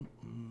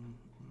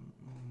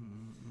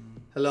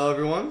Hello,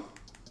 everyone.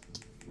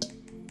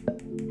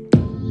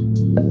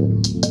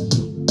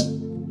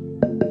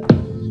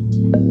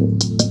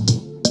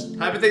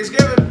 Happy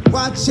Thanksgiving.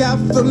 Watch out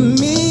for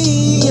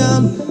me,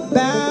 I'm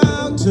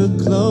about to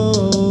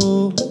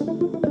glow. Do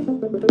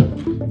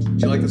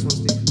you like this one,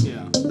 Steve?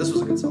 Yeah. This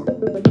was a good song.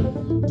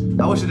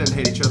 I wish we didn't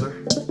hate each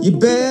other. You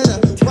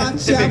better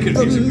watch They out make good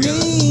for music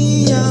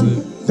me, I'm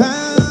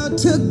about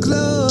to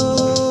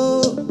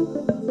glow.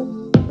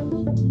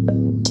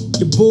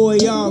 Your boy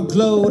all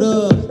glowed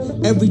up.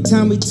 Every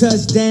time we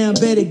touch down,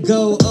 better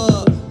go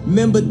up.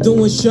 Remember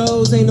doing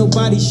shows, ain't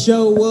nobody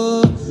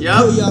show up. Yep.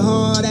 Pull your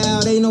heart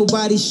out, ain't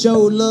nobody show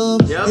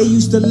love. Yep. They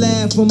used to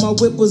laugh when my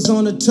whip was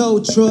on a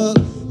tow truck.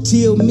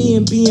 Till me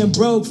and being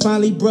broke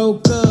finally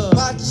broke up.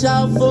 Watch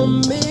out for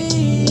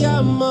me,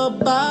 I'm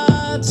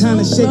about to time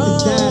to shake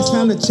the dice,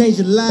 time to change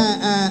your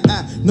life.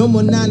 No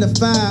more 9 to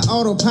 5,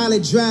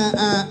 autopilot drive.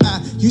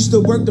 Used to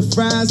work the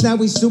fries, now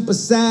we super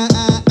size.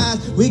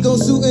 We gon'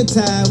 suit and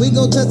tie, we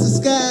gon' touch the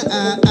sky.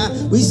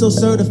 We so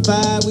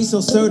certified, we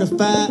so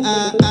certified.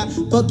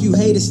 Fuck you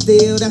haters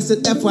still, that's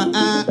an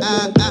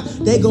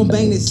FYI. They gon'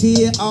 bang this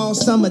here all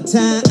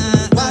summertime.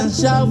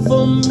 Watch out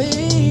for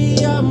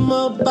me, I'm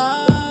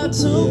about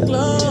to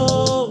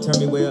glow. Turn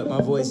me way up, my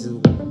voice is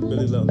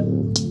really low.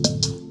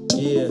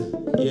 Yeah.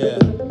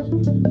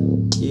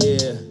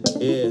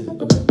 Okay.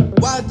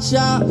 Watch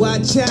out.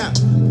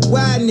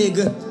 Why,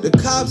 nigga? The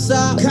cops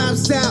out.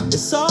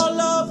 It's all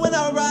love when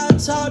I ride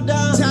top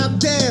down.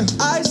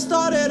 I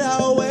started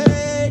out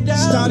way down.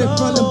 Started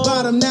from the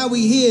bottom, now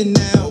we here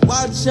now.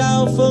 Watch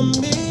out for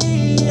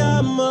me,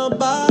 I'm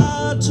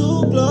about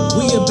to glow.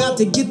 We about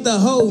to get the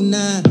whole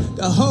nine.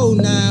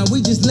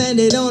 We just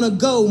landed on a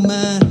gold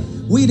mine.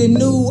 We the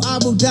new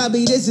Abu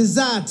Dhabi, this is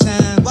our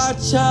time.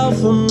 Watch out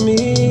for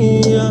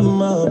me,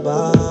 I'm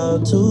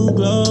about to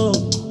glow.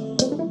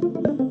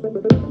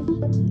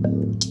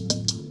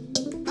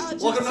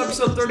 Welcome to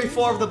episode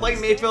 34 of the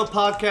Blake Mayfield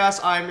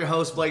podcast. I am your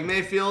host, Blake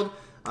Mayfield.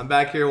 I'm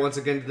back here once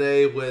again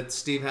today with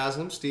Steve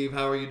Haslam. Steve,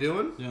 how are you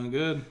doing? Doing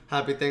good.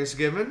 Happy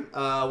Thanksgiving.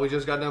 We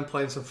just got done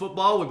playing some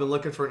football. We've been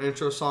looking for an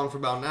intro song for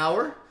about an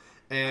hour,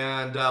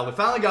 and we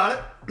finally got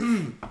it.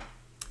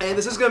 And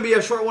this is going to be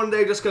a short one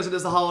today just because it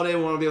is the holiday.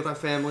 We want to be with our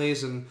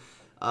families, and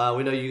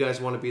we know you guys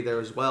want to be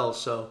there as well,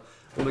 so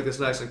we'll make this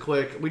nice and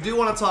quick. We do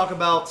want to talk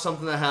about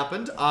something that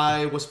happened.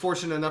 I was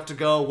fortunate enough to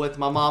go with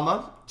my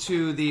mama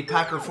to the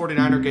Packer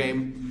 49er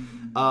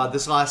game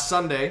this last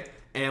Sunday,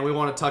 and we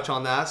want to touch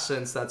on that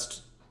since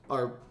that's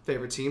our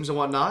favorite teams and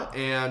whatnot.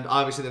 And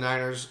obviously the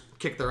Niners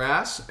kicked their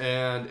ass,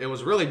 and it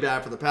was really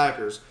bad for the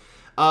Packers.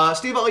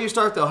 Steve, I'll let you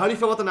start, though. How do you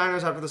feel about the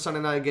Niners after the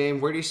Sunday night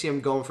game? Where do you see them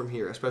going from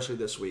here, especially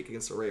this week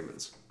against the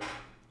Ravens?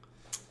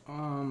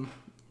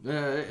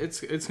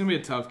 It's going to be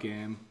a tough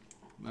game.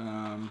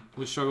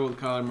 We struggled with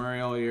Kyler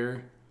Murray all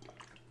year,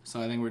 so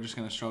I think we're just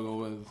going to struggle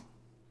with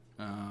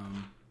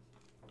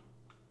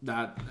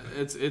that.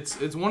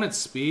 It's one, it's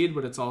speed,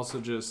 but it's also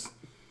just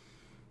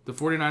the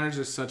 49ers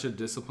are such a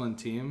disciplined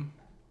team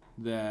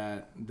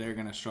that they're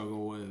going to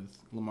struggle with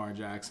Lamar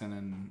Jackson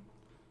and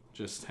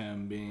just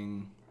him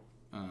being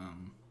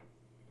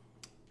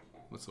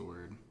what's the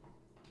word?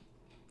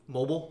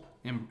 Mobile?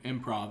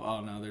 Improv.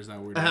 Oh, no, there's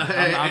that word.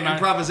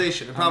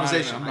 Improvisation.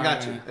 I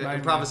got you.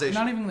 Improvisation.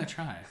 Not even going to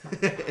try.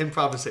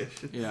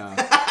 Improvisation. Yeah.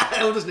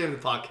 We'll just name the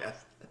podcast.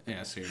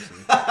 Yeah, seriously.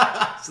 So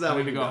that I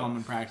we need to go home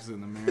and practice it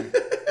in the mirror.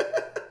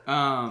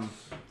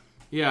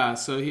 Yeah,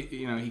 so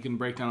he can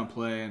break down a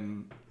play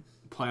and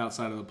play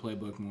outside of the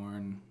playbook more,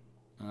 and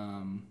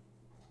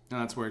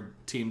that's where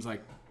teams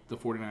like the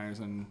 49ers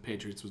and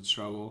Patriots would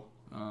struggle.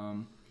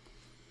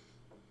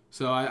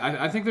 So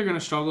I think they're going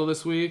to struggle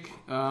this week.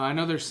 I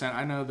know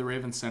the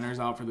Ravens center's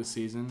out for the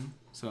season,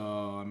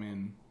 so I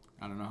mean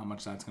I don't know how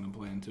much that's going to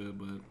play into it,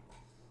 but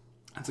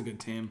that's a good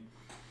team.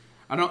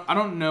 I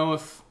don't know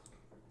if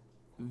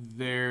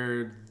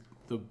they're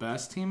the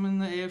best team in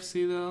the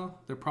AFC though.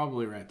 They're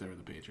probably right there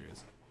with the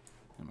Patriots,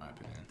 in my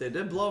opinion. They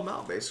did blow them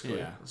out basically.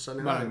 Yeah,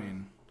 Sunday but night. I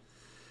mean,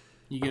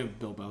 you give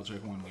Bill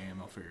Belichick one game,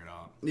 he'll figure it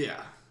out.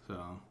 Yeah.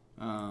 So.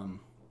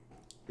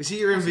 Is he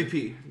your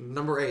MVP?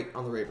 Number 8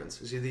 on the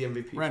Ravens. Is he the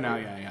MVP? Right now,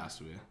 yeah, he has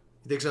to be. You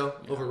think so?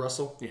 Yeah. Over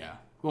Russell? Yeah.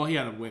 Well, he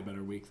had a way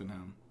better week than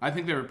him. I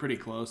think they were pretty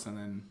close, and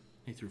then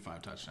he threw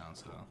 5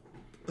 touchdowns. So.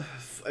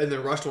 And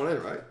then rushed one in,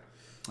 right?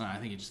 I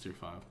think he just threw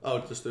 5. Oh,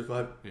 just threw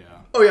 5? Yeah.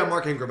 Oh, yeah,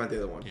 Mark Ingram at the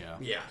other one. Yeah.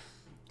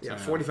 Yeah,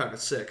 So,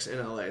 45-6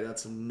 in LA.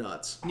 That's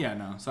nuts. Yeah,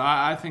 no. So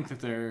I think that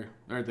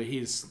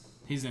he's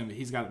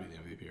got to be the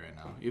MVP right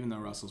now, even though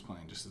Russell's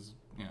playing just as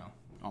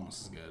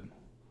almost as good.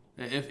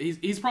 If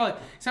he's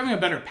having a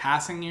better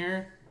passing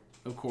year,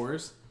 of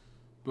course,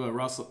 but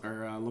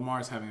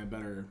Lamar's having a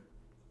better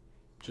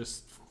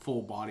just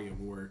full body of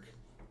work,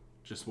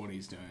 just what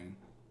he's doing.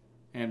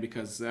 And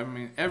because, I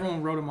mean,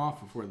 everyone wrote him off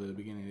before the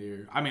beginning of the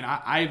year. I mean,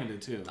 I even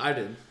did too. I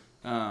did.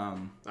 I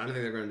didn't think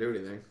they were going to do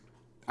anything.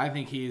 I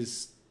think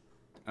he's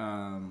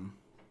talented,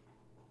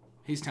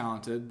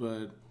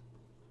 but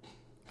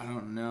I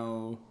don't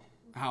know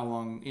how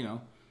long,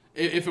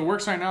 if it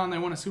works right now and they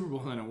win a Super Bowl,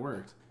 then it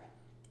worked.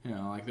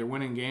 Like they're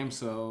winning games,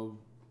 so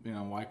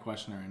why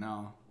question it right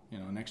now?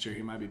 Next year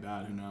he might be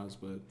bad. Who knows?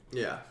 But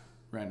yeah,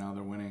 right now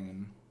they're winning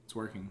and it's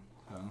working.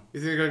 So. You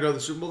think they're gonna go to the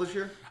Super Bowl this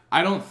year?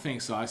 I don't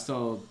think so. I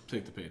still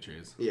take the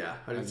Patriots. Yeah,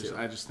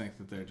 I just think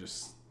that they're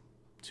just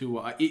too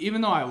well.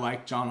 Even though I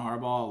like John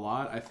Harbaugh a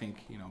lot, I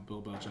think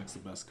Bill Belichick's the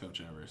best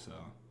coach ever. So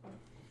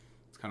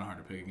it's kind of hard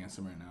to pick against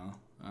him right now.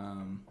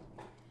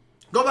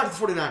 Go back to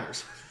the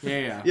 49ers.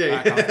 Yeah.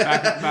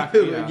 Back,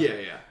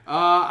 yeah.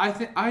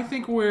 I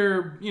think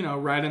we're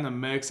right in the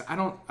mix.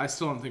 I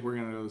still don't think we're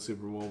gonna go to the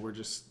Super Bowl. We're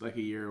just like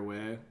a year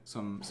away,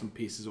 some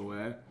pieces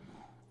away.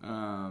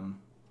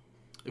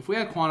 If we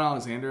had Quan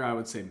Alexander, I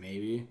would say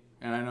maybe.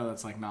 And I know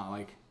that's like not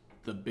like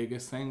the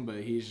biggest thing, but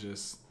he's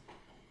just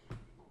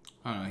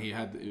I don't know.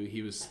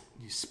 He's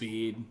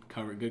speed,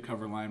 good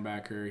cover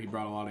linebacker. He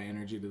brought a lot of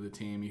energy to the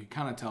team. You can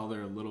kind of tell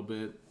they're a little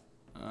bit.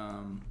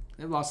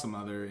 They lost some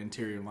other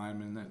interior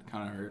linemen that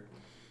kind of hurt.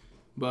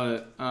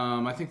 But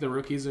I think the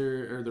rookies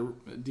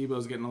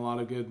Debo's getting a lot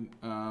of good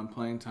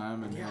playing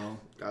time, and he'll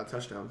got a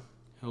touchdown.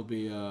 He'll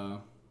be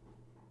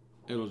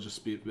it'll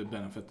just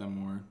benefit them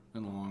more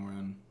in the long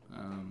run.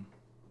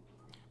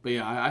 But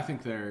yeah, I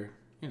think they're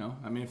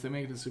if they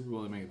make it to the Super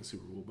Bowl, they make it to the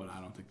Super Bowl, but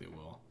I don't think they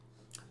will.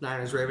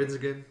 Niners Ravens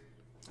again.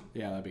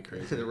 Yeah, that'd be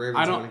crazy. The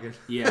Ravens win again.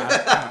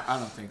 Yeah, I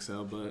don't think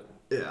so, but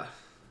yeah.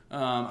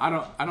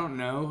 I don't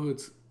know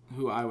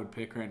who I would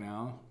pick right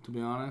now, to be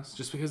honest.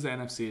 Just because the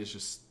NFC is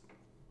just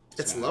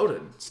it's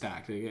loaded.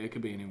 Stacked. It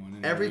could be anyone.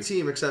 Every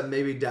team except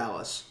maybe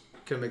Dallas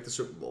can make the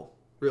Super Bowl.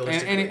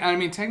 Realistically. And I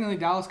mean, technically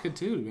Dallas could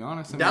too, to be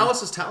honest.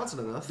 Dallas is talented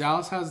enough.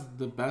 Dallas has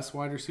the best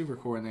wide receiver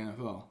core in the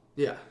NFL.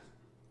 Yeah.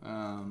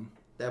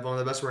 They have one of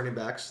the best running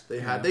backs.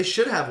 They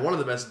should have one of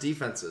the best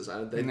defenses.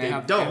 They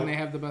don't. And they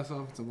have the best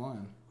offensive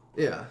line.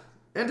 Yeah.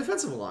 And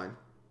defensive line.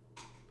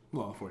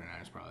 Well, the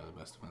 49ers probably the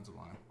best defensive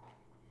line.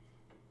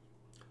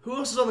 Who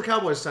else is on the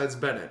Cowboys besides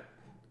Bennett?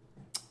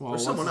 Well,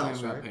 there's someone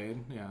else, got right?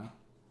 Paid? Yeah.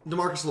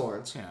 DeMarcus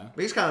Lawrence. Yeah.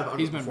 But he's kind of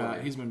He's been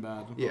bad. He's been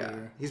bad. Yeah.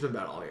 He's been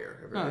bad all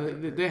year.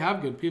 No, they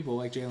have good people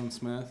like Jalen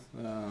Smith.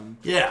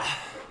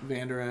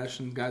 Van Der Esch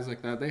and guys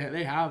like that.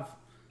 They have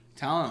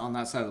talent on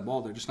that side of the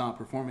ball. They're just not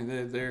performing.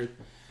 They're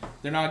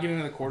not getting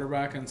to the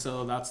quarterback, and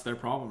so that's their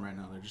problem right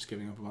now. They're just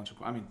giving up a bunch of.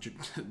 I mean,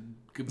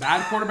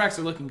 bad quarterbacks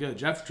are looking good.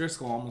 Jeff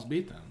Driscoll almost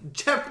beat them.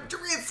 Jeff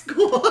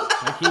Driscoll.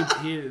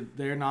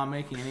 They're not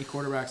making any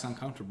quarterbacks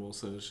uncomfortable,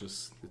 so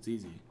it's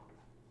easy.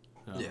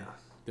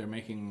 They're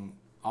making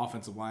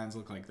offensive lines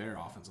look like their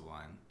offensive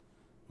line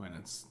when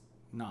it's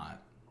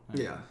not.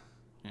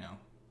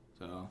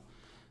 So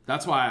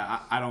that's why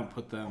I don't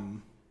put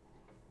them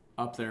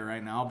up there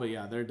right now. But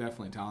yeah, they're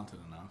definitely talented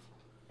enough.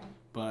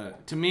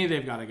 But to me,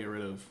 they've got to get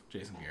rid of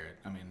Jason Garrett.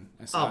 I mean,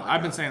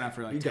 I've been saying that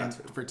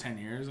for 10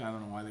 years. I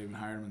don't know why they even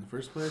hired him in the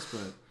first place,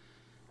 but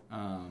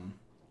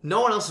no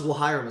one else will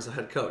hire him as a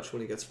head coach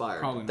when he gets fired.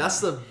 Probably not. That's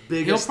the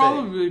biggest thing. He'll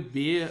probably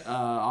be an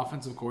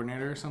offensive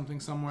coordinator or something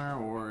somewhere,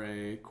 or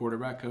a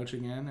quarterback coach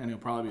again, and he'll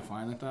probably be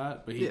fine at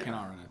that. But he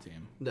cannot run a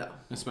team. No,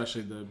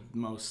 especially the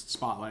most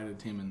spotlighted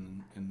team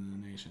in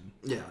the nation.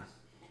 Yeah.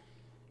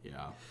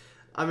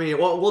 I mean,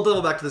 we'll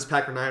double back to this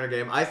Packer-Niner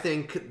game. I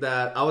think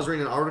that I was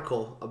reading an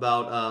article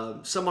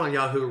about someone on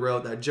Yahoo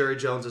wrote that Jerry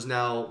Jones is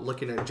now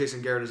looking at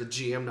Jason Garrett as a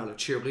GM, not a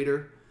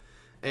cheerleader.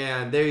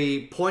 And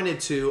they pointed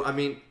to,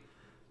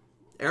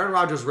 Aaron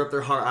Rodgers ripped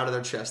their heart out of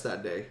their chest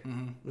that day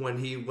when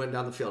he went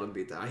down the field and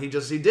beat them. He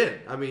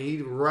did.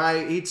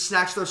 He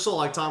snatched their soul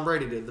like Tom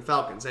Brady did, the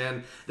Falcons.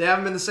 And they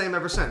haven't been the same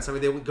ever since.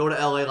 They would go to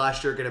LA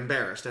last year, get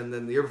embarrassed. And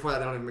then the year before that,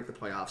 they don't even make the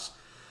playoffs.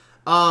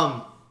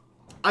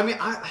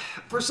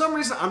 For some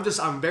reason,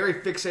 I'm very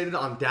fixated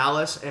on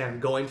Dallas and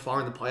going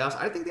far in the playoffs.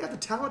 I think they have the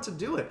talent to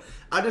do it.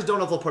 I just don't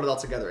know if they'll put it all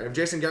together. And if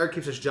Jason Garrett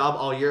keeps his job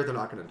all year, they're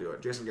not going to do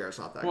it. Jason Garrett's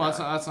not that guy. Well,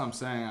 that's what I'm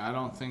saying. I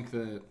don't think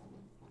that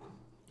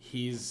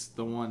he's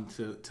the one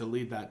to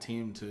lead that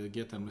team to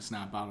get them to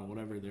snap out of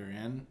whatever they're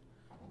in.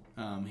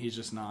 He's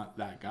just not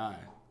that guy.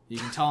 You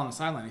can tell on the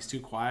sideline he's too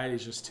quiet.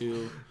 He's just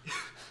too.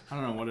 I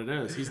don't know what it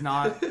is. He's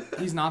not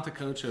the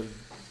coach of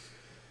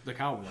the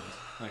Cowboys.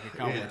 Like a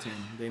Cowboy team.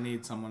 They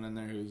need someone in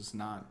there who's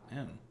not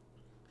him.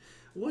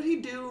 What'd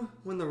he do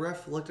when the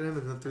ref looked at him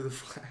and then threw the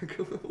flag?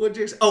 What'd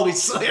you say? Oh, he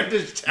slammed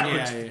his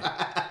challenge flag.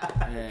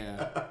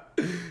 Yeah.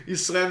 He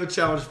slammed the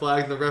challenge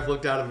flag and the ref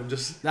looked at him and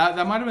just... That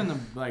might have been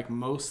the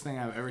most thing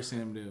I've ever seen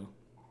him do.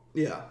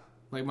 Yeah.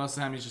 Most of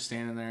the time he's just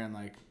standing there and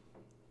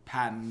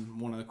patting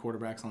one of the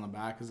quarterbacks on the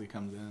back as he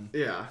comes in.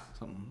 Yeah.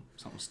 Something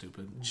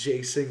stupid.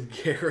 Jason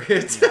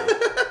Garrett.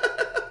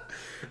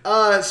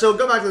 So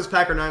go back to this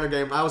Packer-Niner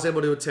game. I was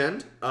able to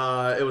attend.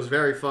 It was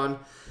very fun.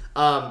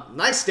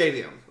 Nice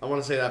stadium. I want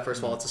to say that first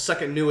of all. It's the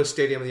second newest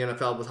stadium in the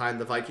NFL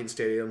behind the Viking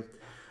Stadium.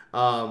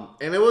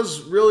 And it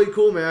was really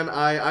cool, man.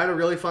 I had a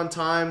really fun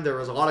time. There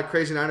was a lot of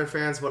crazy Niner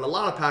fans, but a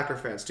lot of Packer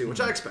fans too,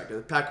 which I expected.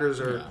 The Packers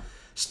are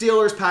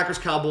Steelers, Packers,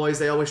 Cowboys.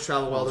 They always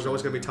travel well. There's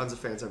always going to be tons of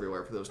fans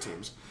everywhere for those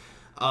teams.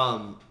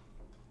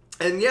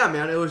 And yeah,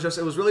 man, it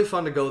was really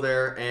fun to go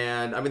there.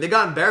 And I mean, they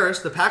got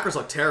embarrassed. The Packers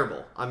looked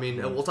terrible. I mean,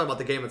 we'll talk about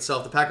the game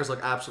itself. The Packers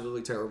looked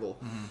absolutely terrible.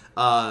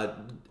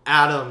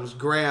 Adams,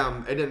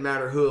 Graham, it didn't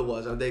matter who it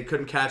was. They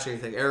couldn't catch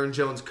anything. Aaron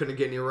Jones couldn't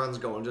get any runs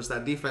going. Just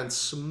that defense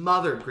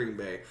smothered Green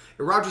Bay.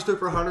 And Rodgers threw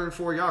for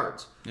 104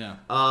 yards. Yeah.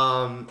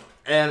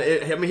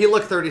 And he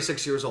looked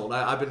 36 years old.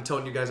 I've been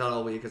telling you guys out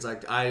all week. It's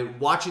like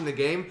watching the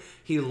game,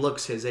 he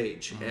looks his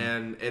age,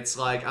 and it's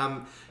like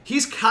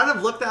he's kind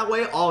of looked that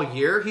way all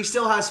year. He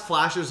still has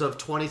flashes of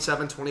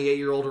 27,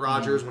 28-year-old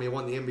Rodgers when he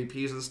won the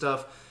MVPs and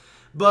stuff.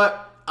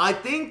 But I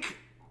think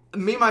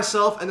me,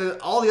 myself, and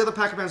then all the other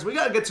Packer fans, we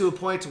got to get to a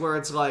point where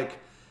it's like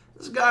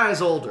this guy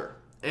is older.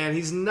 And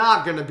he's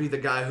not going to be the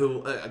guy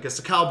who, against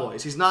the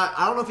Cowboys. He's not,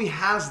 I don't know if he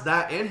has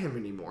that in him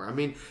anymore. I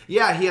mean,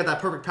 yeah, he had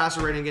that perfect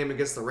passer rating game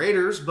against the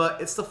Raiders,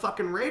 but it's the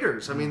fucking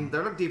Raiders. I mean,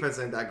 their defense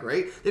ain't that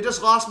great. They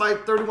just lost by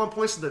 31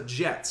 points to the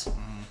Jets.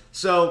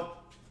 So,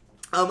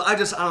 I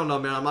don't know,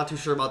 man. I'm not too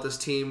sure about this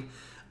team.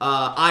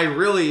 I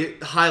really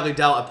highly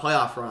doubt a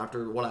playoff run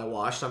after what I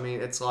watched. I mean,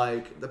 it's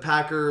like the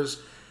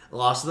Packers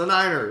lost to the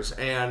Niners.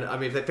 And, I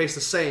mean, if they face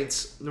the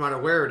Saints, no matter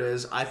where it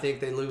is, I think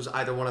they lose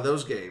either one of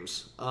those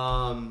games.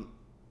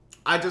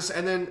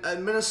 And then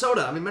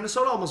Minnesota. I mean,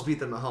 Minnesota almost beat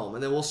them at home.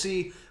 And then we'll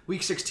see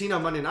Week 16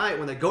 on Monday night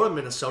when they go to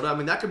Minnesota. I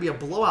mean, that could be a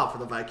blowout for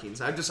the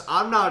Vikings.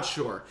 I'm not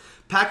sure.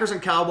 Packers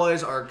and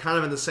Cowboys are kind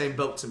of in the same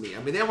boat to me.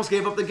 I mean, they almost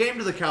gave up the game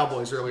to the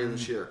Cowboys earlier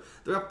this year.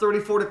 They're up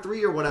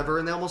 34-3 or whatever,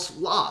 and they almost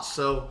lost.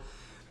 So,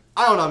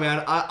 I don't know,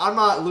 man. I'm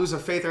not losing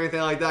faith or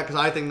anything like that because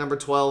I think number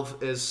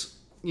 12 is,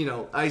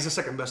 he's the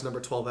second best number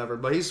 12 ever.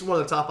 But he's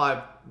one of the top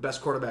 5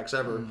 best quarterbacks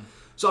ever.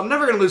 So I'm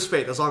never going to lose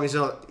faith as long as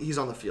he's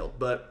on the field.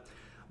 But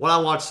what I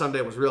watched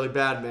Sunday was really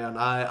bad, man.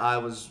 I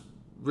was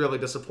really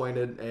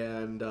disappointed,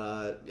 and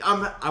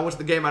I went to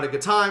the game, I had a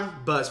good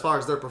time, but as far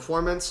as their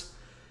performance,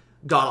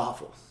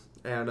 god-awful.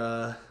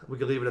 And we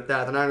could leave it at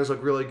that. The Niners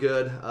look really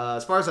good.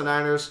 As far as the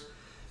Niners,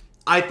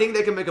 I think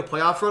they can make a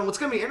playoff run. What's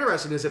going to be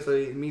interesting is if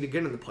they meet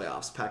again in the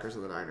playoffs, Packers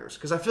and the Niners.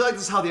 Because I feel like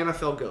this is how the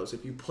NFL goes.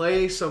 If you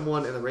play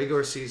someone in the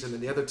regular season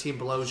and the other team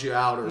blows you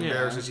out or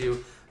embarrasses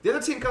you, the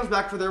other team comes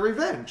back for their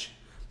revenge.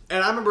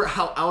 And I remember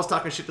how I was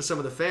talking shit to some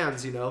of the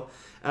fans, and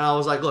I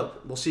was like,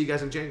 look, we'll see you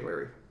guys in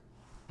January.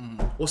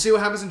 We'll see what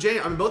happens in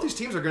January. I mean, both these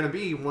teams are going to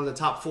be one of the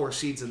top 4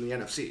 seeds in the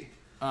NFC.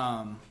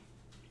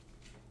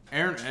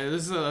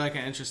 This is like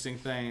an interesting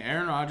thing.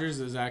 Aaron Rodgers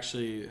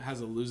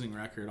has a losing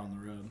record on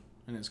the road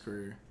in his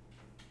career.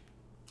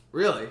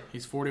 Really?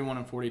 He's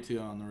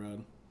 41-42 on the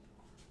road.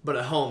 But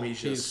at home,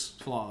 he's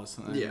flawless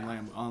in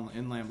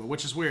Lambeau,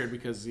 which is weird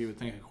because you would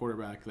think a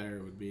quarterback there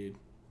would be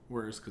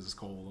worse because it's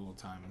cold all the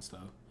time and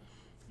stuff.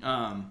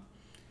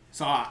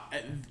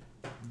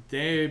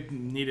 They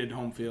needed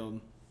home field,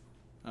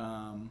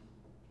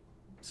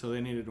 so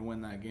they needed to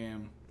win that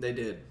game. They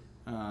did.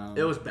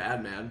 It was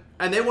bad, man.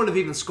 And they wouldn't have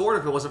even scored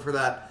if it wasn't for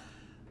that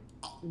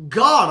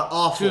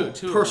god-awful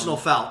personal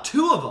foul.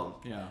 2 of them.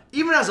 Yeah.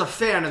 Even as a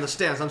fan in the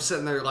stands, I'm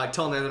sitting there like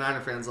telling the other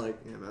Niner fans, like,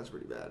 yeah, man, that's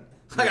pretty bad.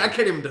 Like, I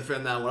can't even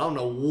defend that one. I don't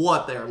know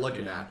what they are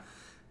looking at.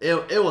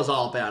 It was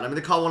all bad. I mean,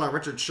 they called one on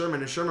Richard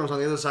Sherman, and Sherman was on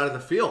the other side of the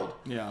field.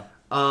 Yeah.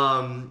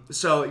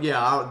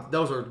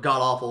 Those are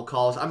god-awful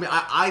calls. I mean,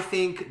 I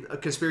think a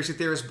conspiracy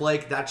theorist,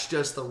 Blake, that's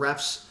just the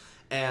refs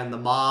and the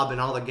mob and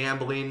all the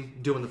gambling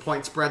doing the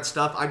point spread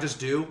stuff. I just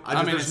do.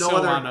 There's no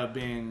other wound up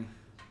being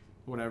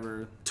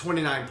whatever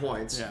 29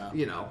 points. Yeah.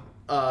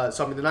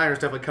 So I mean, the Niners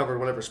definitely covered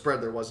whatever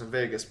spread there was in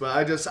Vegas, but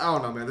I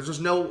don't know, man.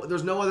 There's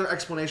no other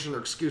explanation or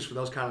excuse for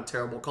those kind of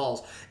terrible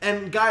calls.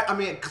 And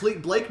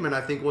Clete Blakeman, I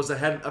think, was the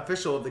head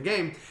official of the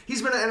game.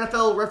 He's been an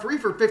NFL referee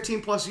for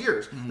 15 plus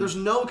years. Mm-hmm. There's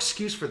no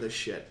excuse for this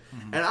shit.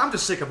 Mm-hmm. And I'm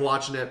just sick of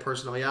watching it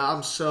personally.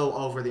 I'm so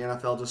over the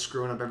NFL just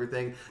screwing up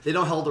everything. They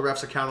don't hold the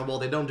refs accountable.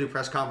 They don't do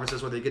press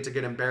conferences where they get to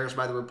get embarrassed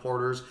by the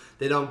reporters.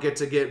 They don't get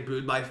to get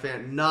booed by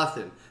fans.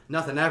 Nothing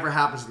ever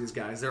happens to these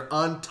guys. They're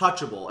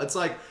untouchable. It's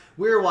like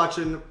we were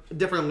watching a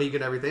different league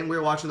and everything. We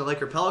were watching the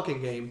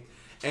Laker-Pelican game,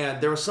 and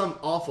there was some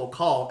awful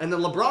call. And then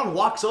LeBron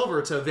walks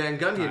over to Van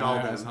Gundy and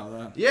all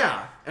them.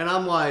 Yeah. And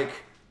I'm like,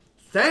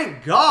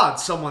 thank God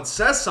someone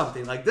says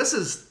something. Like, this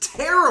is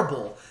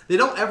terrible. They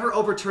don't ever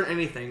overturn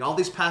anything. All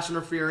these pass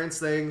interference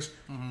things,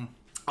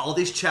 all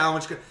these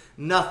challenge,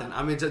 nothing.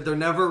 I mean, they're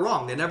never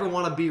wrong. They never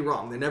want to be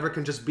wrong. They never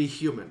can just be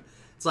human.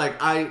 It's like,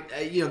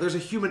 there's a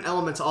human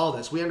element to all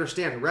this. We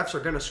understand refs are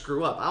going to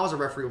screw up. I was a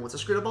referee once. I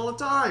screwed up all the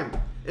time.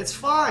 It's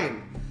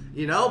fine,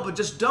 but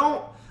just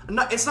don't.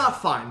 It's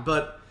not fine,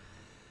 but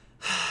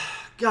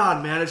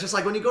God, man, it's just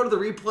like when you go to the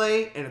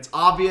replay and it's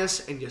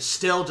obvious and you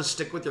still just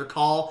stick with your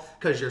call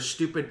because your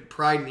stupid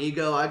pride and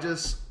ego. I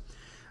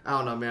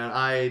don't know,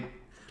 man.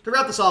 To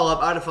wrap this all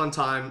up, I had a fun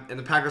time, and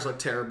the Packers look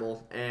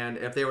terrible. And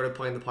if they were to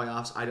play in the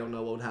playoffs, I don't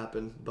know what would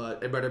happen.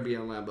 But it better be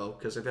in Lambeau,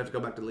 because if they have to go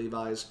back to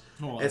Levi's,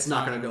 it's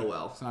not going to go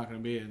well. It's not going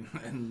to be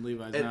in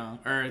Levi's now.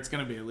 Or it's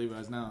going to be at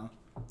Levi's now.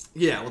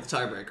 Yeah, with the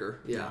tiebreaker.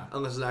 Yeah,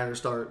 unless the Niners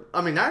start. I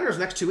mean, Niners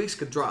next 2 weeks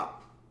could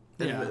drop.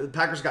 And the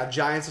Packers got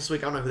Giants this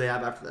week. I don't know who they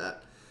have after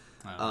that.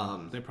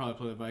 They probably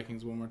play the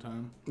Vikings one more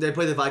time. They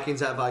play the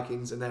Vikings at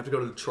Vikings, and they have to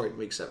go to Detroit in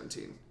week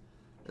 17.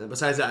 And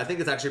besides that, I think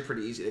it's actually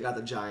pretty easy. They got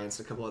the Giants,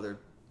 a couple other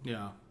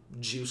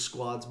juice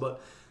squads,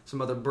 but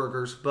some other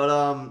burgers. But,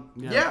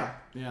 yeah.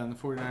 Yeah, and the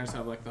 49ers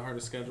have, like, the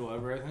hardest schedule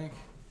ever, I think.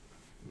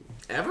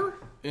 Ever?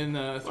 In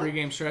the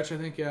 3-game stretch, I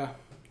think, yeah.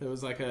 It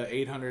was like a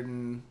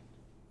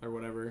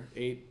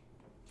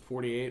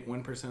 848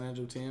 win percentage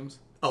of teams.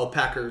 Oh,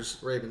 Packers,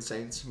 Ravens,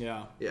 Saints.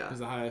 Yeah. Yeah. It was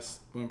the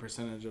highest win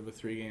percentage of a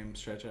 3-game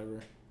stretch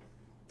ever.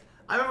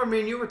 I remember me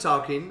and you were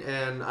talking,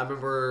 and I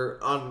remember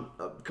on,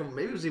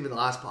 maybe it was even the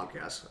last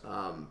podcast,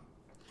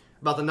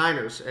 about the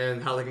Niners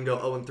and how they can go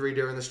 0-3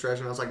 during the stretch.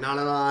 And I was like, no,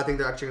 I think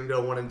they're actually going to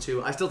go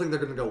 1-2. I still think they're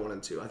going to go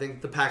 1-2. I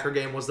think the Packer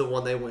game was the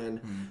one they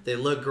win. They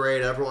look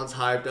great. Everyone's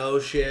hyped. Oh,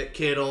 shit.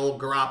 Kittle,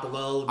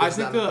 Garoppolo. I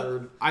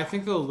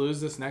think they'll lose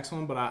this next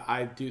one, but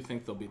I do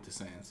think they'll beat the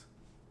Saints.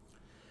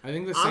 I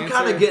think the Saints I'm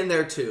kind of getting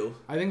there, too.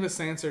 I think the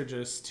Saints are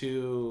just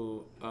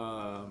too...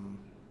 I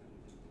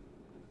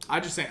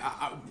just think...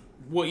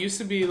 what used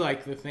to be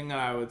like the thing that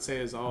I would say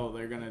is, oh,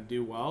 they're going to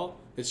do well,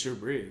 it's Drew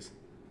Brees,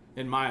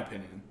 in my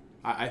opinion.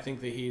 I think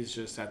that he's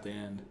just at the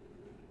end.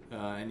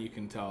 And you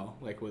can tell,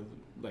 like with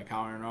like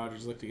how Aaron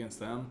Rodgers looked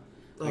against them.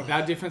 Like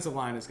that defensive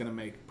line is going to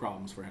make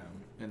problems for him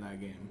in that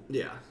game.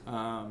 Yeah.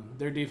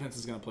 Their defense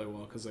is going to play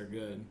well because they're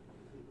good.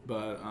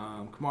 But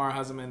Kamara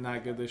hasn't been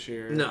that good this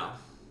year. No.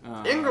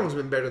 Ingram's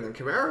been better than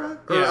Kamara.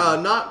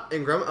 Or, not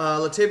Ingram.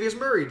 Latavius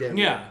Murray did.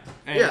 Yeah.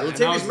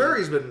 Latavius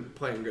Murray's been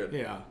playing good.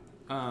 Yeah.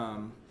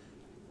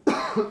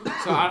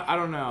 So I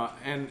don't know.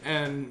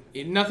 And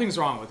nothing's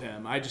wrong with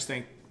him. I just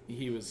think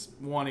he was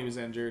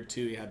injured.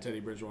 2, he had Teddy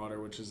Bridgewater,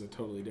 which is a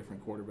totally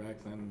different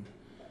quarterback than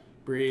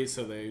Breeze.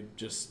 So they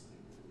just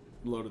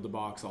loaded the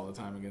box all the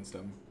time against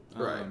him.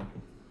 Right.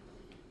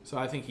 So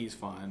I think he's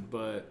fine.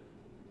 But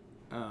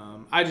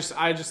I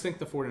just think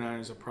the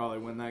 49ers will probably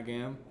win that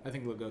game. I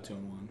think they'll go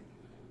 2-1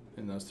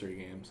 in those 3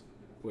 games,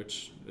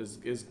 which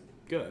is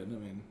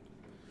good.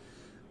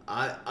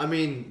 I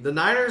mean, the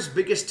Niners'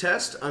 biggest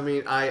test. I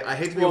mean, I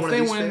hate to be one of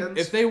these fans.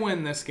 If they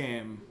win this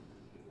game,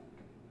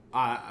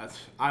 I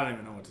don't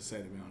even know what to say,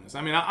 to be honest.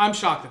 I mean, I'm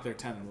shocked that they're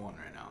 10-1 right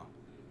now.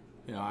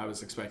 You know, I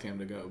was expecting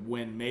them to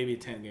win maybe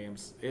 10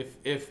 games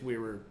if we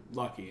were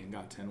lucky and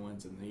got 10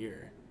 wins in the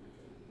year.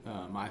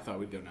 I thought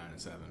we'd go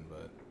 9-7,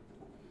 but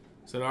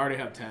so to already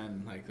have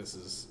 10, like, this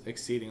is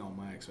exceeding all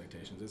my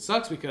expectations. It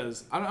sucks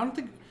because I don't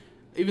think,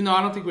 even though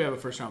I don't think we have a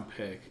first round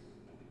pick,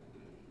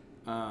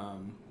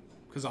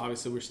 because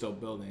obviously we're still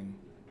building,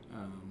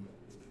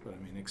 but I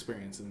mean,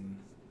 experience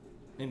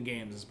in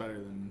games is better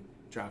than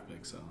draft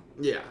picks. So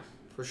yeah,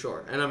 for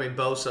sure. And I mean,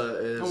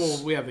 Bosa is.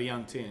 Well, we have a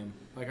young team.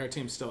 Like, our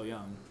team's still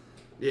young.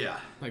 Yeah.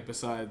 Like,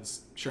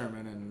 besides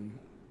Sherman and,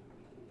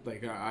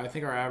 like, I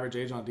think our average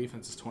age on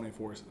defense is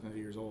 24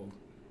 years old,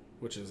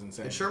 which is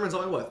insane. And Sherman's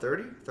only, what,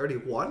 30?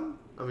 31?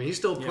 I mean, he's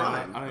still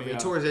prime. I mean, he yeah.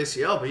 tore his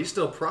ACL, but he's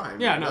still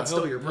prime. Yeah, no, that's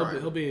still your prime.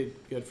 He'll be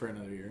good for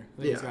another year.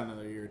 I think he's got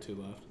another year or 2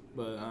 left.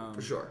 But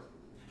for sure.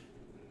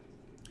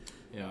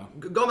 Yeah.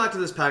 Going back to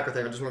this Packer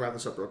thing, I just want to wrap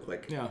this up real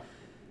quick. Yeah.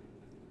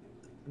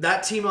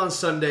 That team on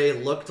Sunday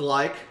looked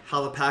like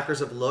how the Packers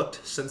have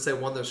looked since they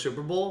won their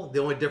Super Bowl. The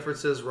only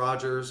difference is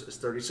Rodgers is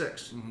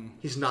 36. Mm-hmm.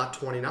 He's not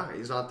 29.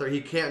 He's not there.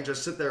 He can't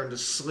just sit there and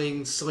just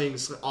sling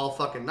all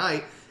fucking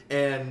night,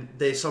 and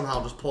they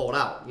somehow just pull it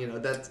out. You know,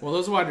 that's. Well,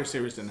 those wide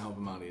receivers didn't help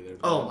him out either.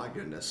 Oh my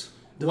goodness.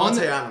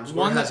 Devontae Adams,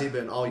 where has he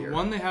been all year?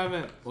 One, they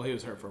haven't. Well, he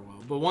was hurt for a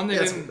while, but one they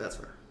didn't. That's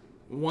fair.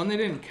 One, they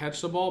didn't catch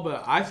the ball,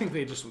 but I think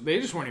they just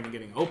weren't even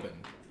getting open.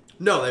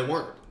 No, they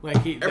weren't. Like,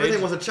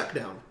 everything was a check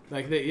down.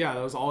 Like,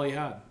 that was all he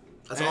had.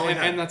 That's all he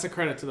had. And that's a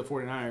credit to the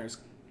 49ers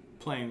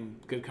playing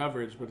good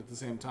coverage, but at the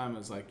same time,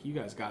 it's like, you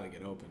guys got to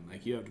get open.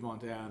 Like, you have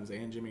Devontae Adams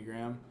and Jimmy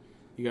Graham.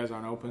 You guys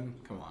aren't open?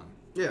 Come on.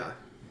 Yeah.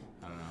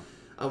 I don't know.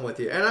 I'm with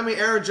you. And, I mean,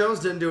 Aaron Jones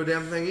didn't do a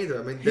damn thing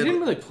either. I mean, he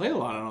didn't really play a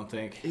lot, I don't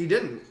think. He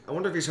didn't. I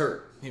wonder if he's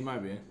hurt. He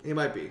might be. He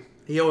might be.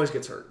 He always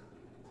gets hurt.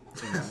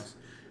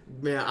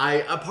 Man,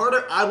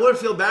 I would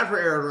feel bad for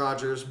Aaron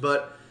Rodgers,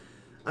 but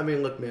I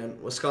mean, look, man,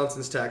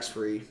 Wisconsin's tax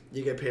free.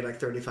 You get paid like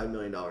 $35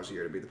 million a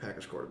year to be the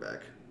Packers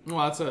quarterback.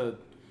 Well, that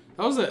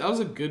was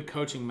a good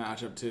coaching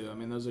matchup too. I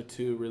mean, those are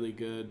 2 really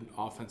good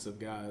offensive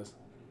guys.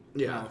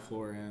 Yeah. On the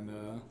floor, and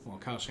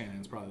Kyle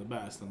Shanahan's probably the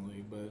best in the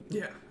league, but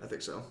yeah, I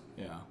think so.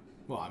 Yeah.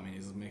 Well, I mean,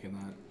 he's making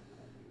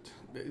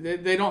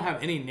that. They don't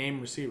have any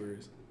name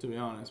receivers, to be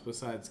honest,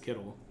 besides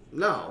Kittle.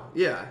 No.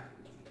 Yeah.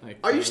 Like,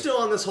 are you still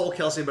on this whole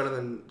Kelsey better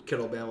than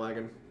Kittle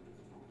bandwagon?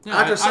 Yeah,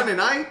 After Sunday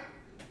night,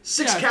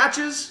 6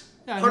 catches,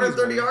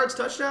 130 yards,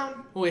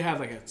 touchdown. Well, he had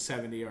like a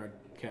 70-yard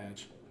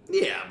catch.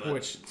 Yeah, but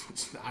which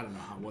I don't know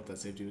what that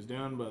safety was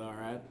doing, but all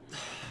right.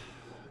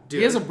 Dude,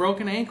 he has a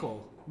broken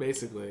ankle,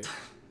 basically.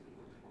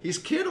 He's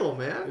Kittle,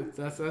 man.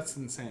 That's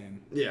insane.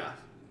 Yeah.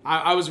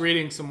 I was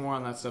reading some more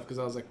on that stuff because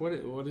I was like,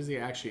 what is he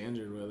actually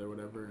injured with or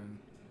whatever? And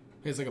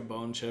he has like a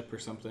bone chip or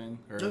something,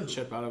 or a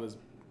chip out of his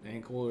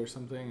ankle or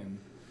something, and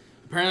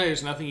apparently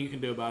there's nothing you can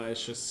do about it.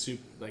 It's just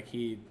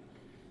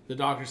the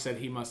doctor said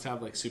he must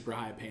have like super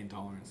high pain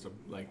tolerance to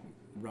like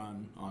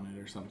run on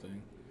it or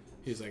something.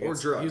 He's like, or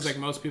drugs. He's like,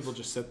 most people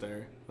just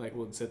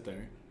would sit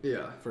there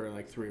Yeah. for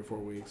like 3 or 4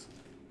 weeks.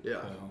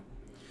 Yeah.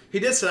 He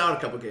did sit out a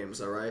couple games,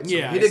 though, right? So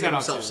Yeah, he he did sat give out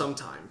himself too. some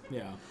time.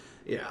 Yeah.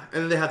 Yeah,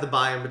 and then they had the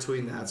buy in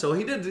between that. So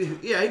he did,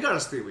 he got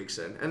us 3 weeks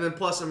in. And then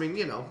plus, I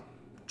mean,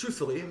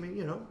 truthfully, I mean,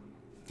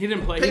 He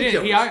didn't play.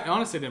 He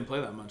honestly didn't play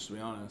that much, to be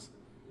honest.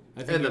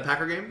 I think in the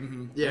Packer game?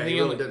 Mm-hmm. Yeah, he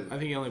really didn't. I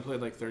think he only played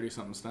like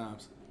 30-something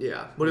snaps.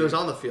 Yeah, when he was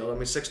on the field, I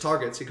mean, 6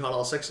 targets, he caught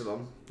all 6 of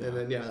them. And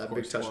then, that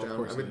big touchdown. Well, of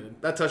course I mean, he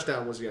did. that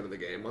touchdown was the end of the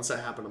game. Once that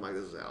happened, I'm like,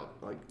 this is out.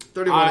 Like,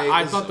 31-8.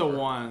 I thought the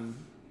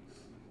one,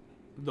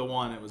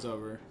 it was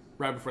over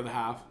right before the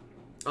half.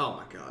 Oh,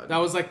 my God. That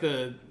was like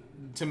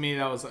to me,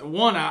 that was like,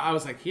 one, I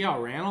was like, he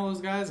outran all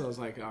those guys. I was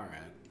like, all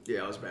right.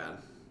 Yeah, it was bad.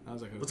 I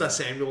was like, okay. What's that,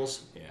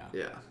 Samuels? Yeah.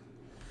 Yeah.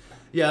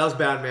 Yeah, that was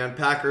bad, man.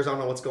 Packers, I don't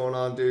know what's going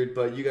on, dude,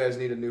 but you guys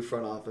need a new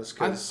front office.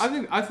 Cause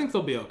I think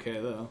they'll be okay,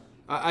 though.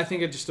 I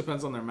think it just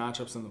depends on their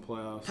matchups in the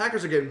playoffs.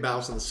 Packers are getting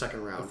bounced in the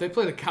second round. If they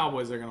play the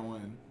Cowboys, they're gonna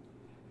win.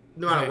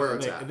 No matter where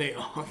it's at.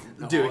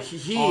 Dude,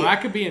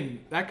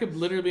 that could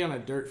literally be on a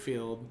dirt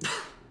field.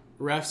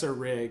 Refs are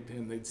rigged,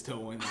 and they'd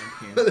still win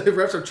that game. The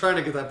refs are trying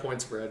to get that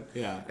point spread.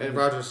 Yeah. And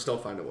Rodgers will still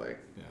find a way.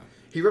 Yeah.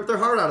 He ripped their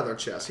heart out of their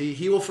chest.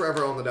 He will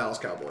forever own the Dallas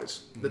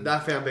Cowboys. Mm-hmm.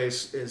 That fan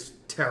base is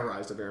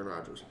terrorized of Aaron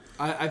Rodgers.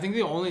 I think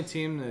the only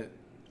team that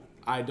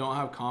I don't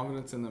have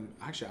confidence in them.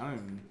 Actually, I don't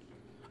even.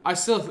 I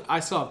still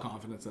have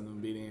confidence in them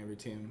beating every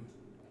team,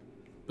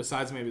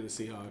 besides maybe the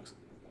Seahawks.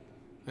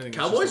 I think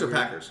Cowboys or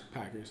Packers?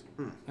 Packers.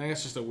 I think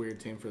it's just a weird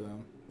team for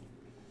them.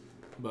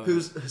 But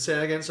say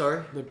that again?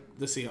 Sorry.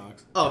 The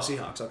Seahawks. Oh,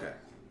 Seahawks. Okay.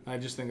 I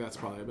just think that's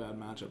probably a bad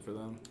matchup for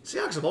them.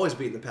 Seahawks have always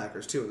beaten the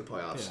Packers too in the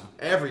playoffs.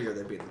 Yeah. Every year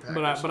they've beaten the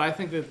Packers. But I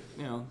think that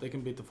they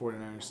can beat the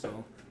 49ers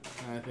still,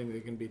 and I think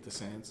they can beat the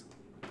Saints.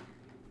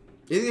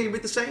 You think they can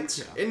beat the Saints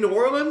Yeah. in New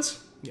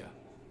Orleans? Yeah.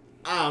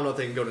 I don't know if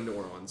they can go to New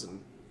Orleans,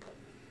 and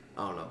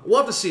I don't know. We'll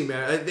have to see,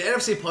 man. The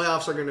NFC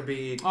playoffs are going to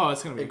be it's going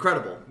to be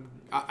incredible.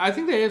 I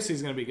think the AFC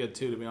is going to be good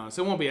too. To be honest,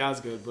 it won't be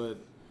as good, but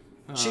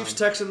Chiefs,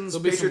 Texans,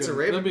 Patriots, and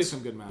Ravens. There'll be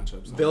some good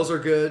matchups. Bills are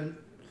good.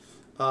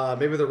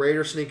 Maybe the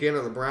Raiders sneak in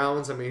or the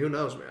Browns. I mean, who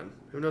knows, man?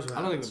 Who knows what happens?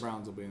 I don't think the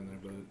Browns will be in there,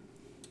 but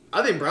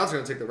I think Browns are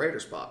going to take the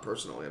Raiders spot,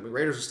 personally. I mean,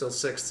 Raiders are still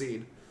 6th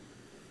seed.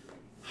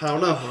 I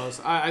don't know. Close.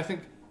 I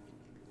think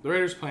the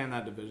Raiders play in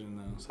that division,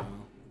 though, so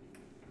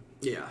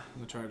Yeah.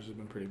 the Chargers have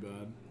been pretty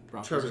bad.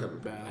 Broncos Chargers are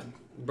have been bad.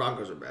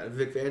 Broncos are bad.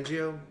 Vic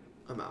Fangio,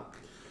 I'm out.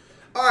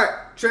 All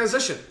right,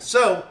 transition.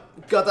 So,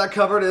 got that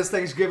covered. It's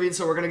Thanksgiving,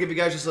 so we're going to give you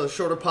guys just a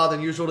shorter pod than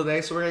usual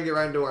today. So, we're going to get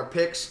right into our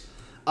picks.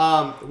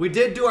 We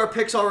did do our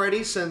picks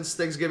already since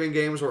Thanksgiving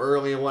games were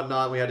early and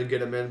whatnot. We had to get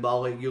them in, but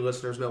I'll let you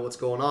listeners know what's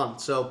going on.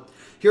 So,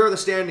 here are the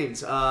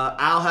standings.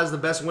 Al has the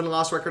best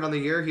win-loss record on the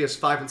year. He has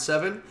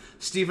 5-7.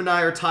 Steve and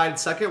I are tied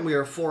second. We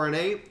are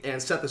 4-8,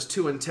 and Seth is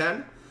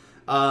 2-10.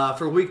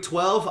 For week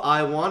 12,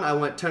 I won. I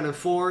went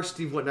 10-4.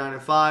 Steve went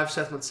 9-5.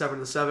 Seth went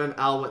 7-7.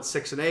 Al went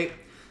 6-8.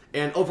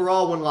 And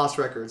overall win-loss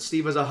record,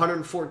 Steve is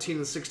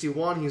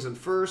 114-61. He's in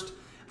first.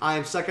 I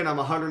am second. I'm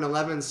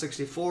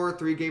 111-64.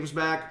 3 games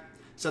back.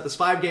 Seth is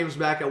 5 games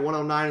back at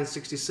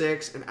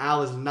 109-66. And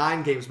Al is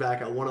 9 games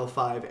back at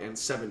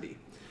 105-70.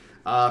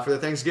 For the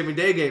Thanksgiving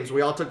Day games,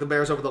 we all took the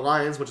Bears over the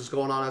Lions, which is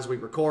going on as we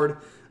record.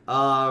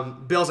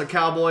 Bills and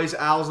Cowboys.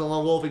 Al's the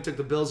lone wolf. He took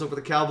the Bills over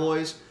the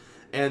Cowboys.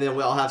 And then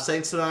we all have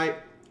Saints tonight.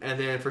 And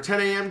then for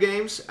 10 a.m.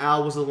 games,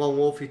 Al was the lone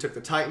wolf. He took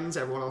the Titans.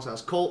 Everyone else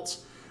has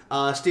Colts.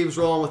 Steve's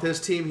rolling with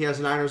his team. He has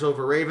Niners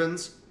over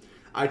Ravens.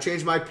 I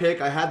changed my pick.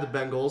 I had the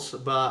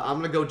Bengals, but I'm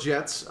going to go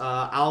Jets.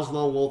 Al's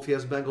lone wolf. He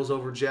has Bengals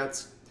over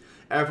Jets.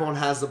 Everyone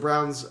has the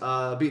Browns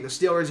beating the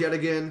Steelers yet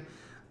again.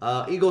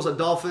 Eagles at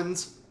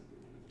Dolphins.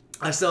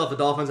 I still have the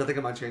Dolphins. I think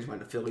I might change mine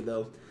to Philly,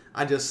 though.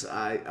 I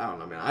don't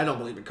know, man. I don't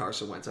believe in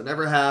Carson Wentz. I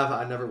never have.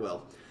 I never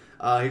will.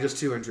 He's just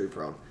too injury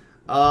prone.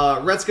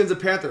 Redskins at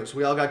Panthers.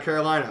 We all got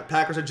Carolina.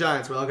 Packers at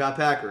Giants. We all got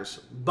Packers.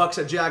 Bucks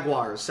at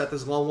Jaguars. Seth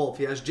is lone wolf.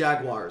 He has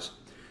Jaguars.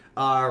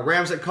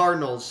 Rams at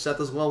Cardinals. Seth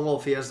is lone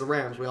wolf. He has the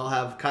Rams. We all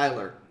have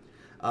Kyler.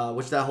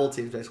 Which that whole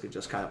team is basically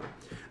just Kyler.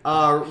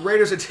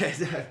 Raiders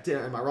at...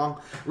 am I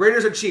wrong?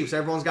 Raiders at Chiefs.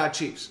 Everyone's got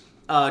Chiefs.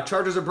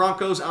 Chargers at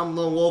Broncos. I'm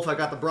lone wolf. I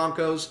got the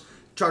Broncos.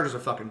 Chargers are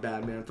fucking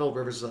bad, man. Phillip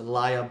Rivers is a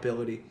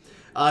liability.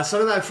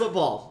 Sunday Night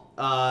Football.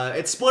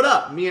 It's split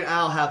up. Me and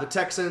Al have the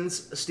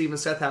Texans. Steve and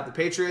Seth have the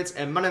Patriots.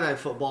 And Monday Night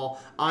Football,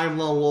 I'm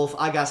lone wolf.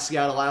 I got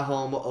Seattle at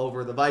home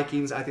over the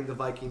Vikings. I think the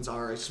Vikings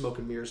are a smoke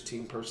and mirrors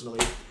team, personally.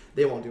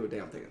 They won't do a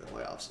damn thing in the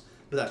playoffs.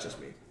 But that's just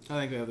me. I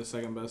think they have the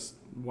second best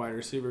wide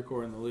receiver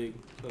core in the league.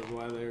 That's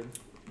why they're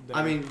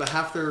I mean, but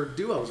half their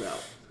duo's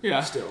out.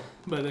 Yeah. Still.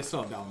 But they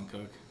still have Dalvin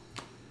Cook.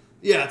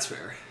 Yeah, that's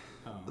fair.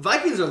 The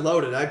Vikings are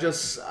loaded. I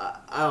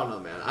don't know,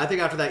 man. I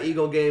think after that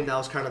Eagle game, that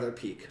was kind of their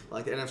peak.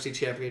 Like the NFC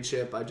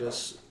Championship,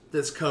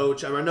 this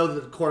coach, I mean, I know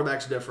that the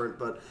quarterback's different,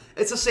 but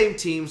it's the same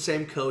team,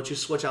 same coach. You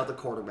switch out the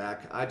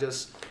quarterback.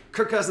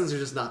 Kirk Cousins is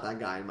just not that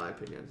guy, in my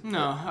opinion.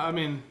 No, I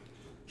mean...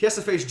 He has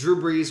to face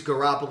Drew Brees,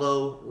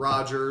 Garoppolo,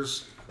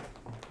 Rodgers,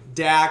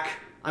 Dak.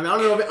 I mean, I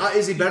don't know,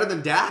 is he better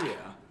than Dak?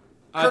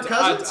 Yeah. Kirk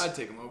Cousins? I'd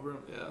take him over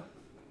him,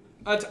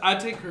 yeah. I'd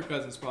take Kirk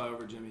Cousins probably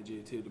over Jimmy G,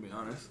 too, to be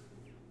honest.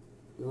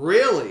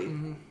 Really?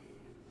 Mm-hmm.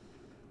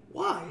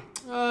 Why?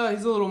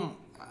 He's a little...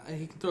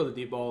 He can throw the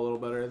deep ball a little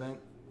better, I think.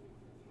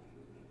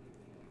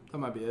 That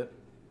might be it.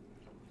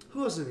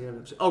 Who else in the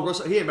NFC? Oh,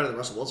 Russell. He ain't better than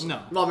Russell Wilson.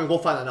 No. Well, I mean, we'll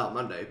find that out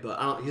Monday,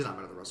 but he's not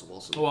better than Russell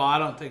Wilson. Well, I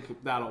don't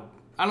think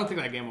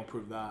that game will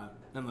prove that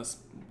unless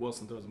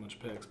Wilson throws a bunch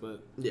of picks.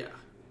 But yeah,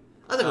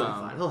 I think he'll be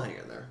fine. He'll hang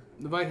in there.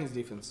 The Vikings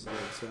defense is good,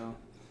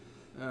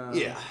 so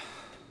yeah,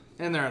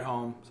 and they're at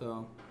home,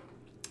 so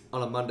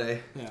on a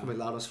Monday, yeah, it's gonna be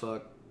loud as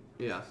fuck.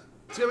 Yeah,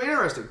 it's gonna be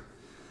interesting.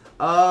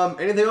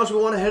 Anything else we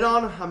want to hit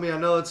on? I mean, I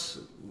know it's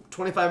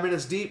 25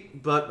 minutes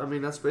deep, but I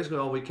mean that's basically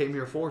all we came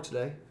here for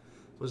today.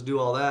 Was do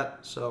all that.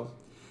 So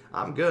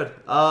I'm good.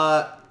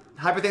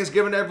 Happy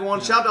Thanksgiving to everyone.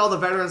 Yeah. Shout out to all the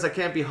veterans that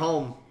can't be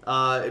home.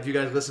 If you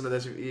guys listen to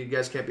this, you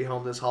guys can't be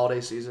home this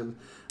holiday season.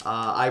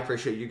 I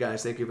appreciate you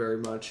guys. Thank you very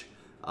much.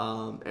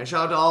 And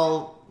shout out to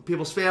all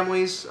people's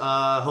families.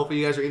 Hopefully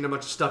you guys are eating a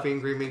bunch of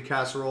stuffing, green bean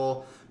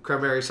casserole,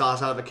 cranberry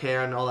sauce out of a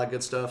can, all that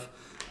good stuff.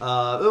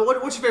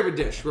 What's your favorite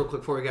dish, real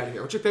quick before we get out of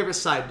here? What's your favorite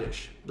side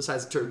dish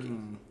besides turkey?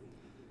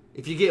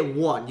 If you get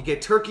one, you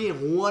get turkey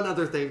and one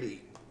other thing to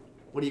eat.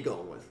 What are you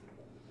going with?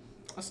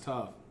 That's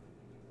tough.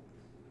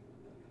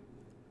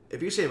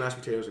 If you say mashed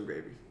potatoes and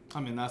gravy. I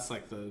mean, that's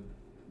like the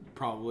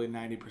probably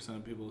 90%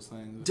 of people's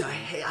things.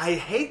 I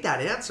hate that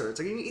answer. It's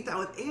like you can eat that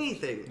with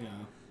anything. Yeah.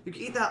 You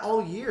can eat that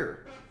all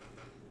year.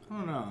 I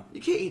don't know.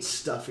 You can't eat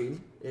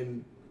stuffing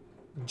in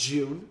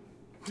June.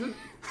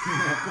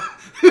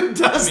 Who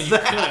does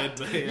that?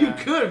 You could, but yeah.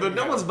 You could, but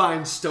no one's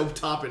buying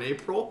stovetop in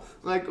April.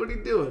 Like, what are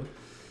you doing?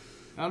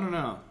 I don't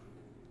know.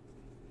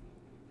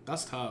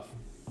 That's tough.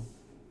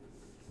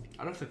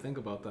 I'd have to think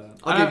about that.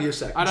 I'll give you a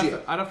sec. I'd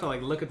have to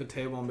like look at the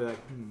table and be like,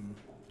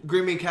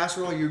 Green bean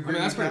casserole? Green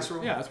bean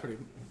casserole? Yeah, that's pretty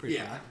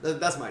yeah,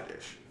 that's my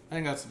dish. I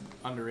think that's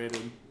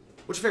underrated.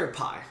 What's your favorite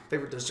pie?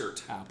 Favorite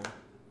dessert? Apple.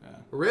 Yeah.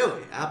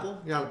 Really?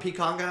 Apple? You're not a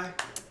pecan guy?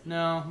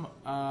 No.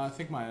 I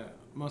think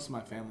most of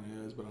my family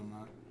is, but I'm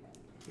not.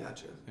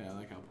 Gotcha. Yeah, I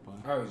like apple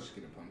pie. I always just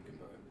get a pumpkin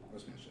pie.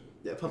 Let's finish it.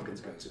 Yeah, pumpkin's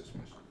good too.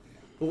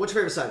 Well, what's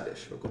your favorite side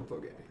dish? Real quick before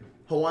we get here.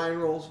 Hawaiian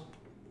rolls?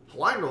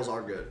 Hawaiian rolls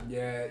are good.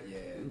 Yeah.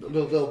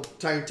 Little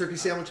tiny turkey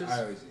sandwiches?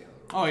 I always eat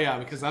Oh, yeah,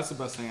 because that's the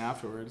best thing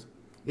afterwards.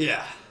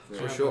 Yeah,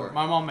 for sure.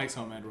 My mom makes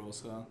homemade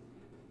rolls, so.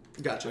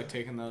 Gotcha. Like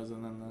taking those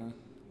and then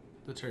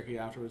the turkey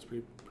afterwards,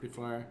 pretty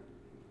fire.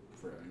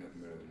 For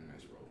nothing better than a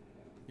nice roll.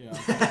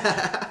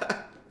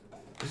 Yeah.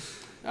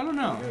 I don't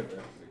know. They're good,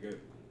 bro. They're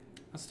good.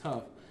 That's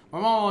tough. My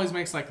mom always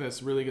makes like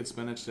this really good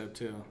spinach dip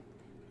too,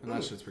 and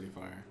that shit's pretty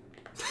fire.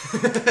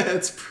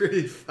 It's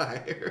pretty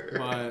fire.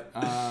 But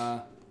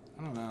I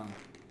don't know.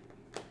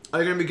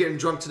 Are you gonna be getting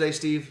drunk today,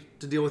 Steve,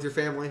 to deal with your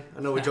family?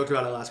 I know we joked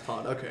about it last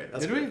pod. Okay,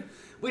 that's Did good.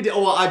 We did.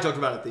 Well, I joked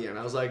about it at the end.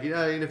 I was like,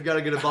 yeah, if you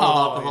gotta get a bottle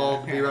of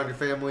alcohol, be around your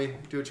family,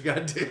 do what you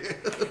gotta do.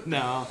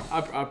 No,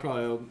 I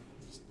probably will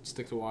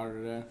stick to water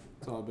today.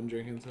 That's all I've been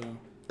drinking. So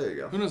there you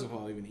go. Who knows if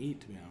I'll even eat,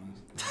 to be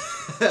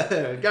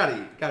honest. Gotta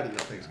eat on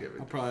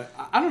Thanksgiving.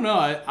 I don't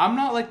know. I'm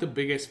not like the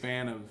biggest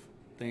fan of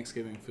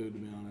Thanksgiving food, to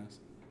be honest.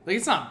 Like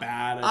it's not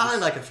bad. I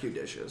like a few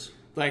dishes.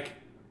 Like,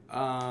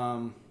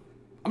 I'm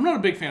not a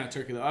big fan of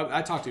turkey though.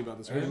 I talked to you about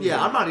this. Right?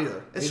 Yeah, I'm not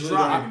either. It's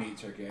dry. Don't even eat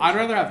turkey. I'd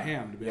rather have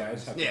ham, to be Yeah,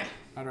 honest.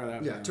 I'd rather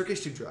have ham. Yeah,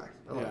 turkey's too dry.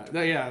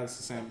 It's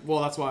the same.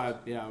 Well, that's why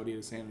I would eat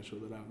a sandwich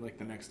with it like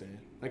the next day.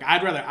 Like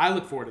I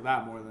look forward to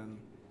that more than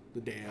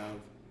the day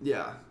of.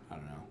 Yeah. I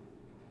don't know.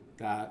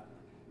 That.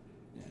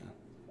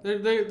 Yeah.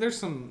 There's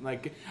some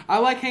like I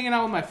like hanging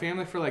out with my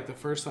family for like the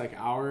first like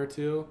hour or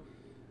two,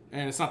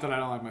 and it's not that I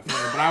don't like my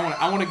family, but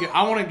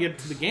I want to get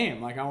to the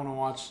game. Like I want to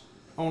watch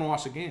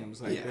the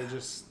games. Like they're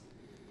just.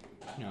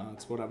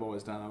 That's what I've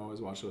always done. I've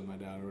always watched it with my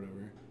dad or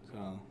whatever.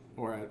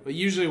 So, but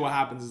usually what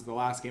happens is the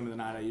last game of the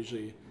night, I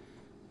usually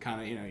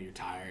kind of, you're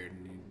tired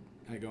and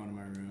I go into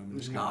my room and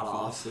just kind of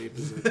fall asleep.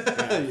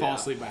 Fall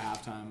asleep by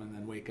halftime and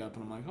then wake up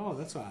and I'm like, oh,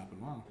 that's what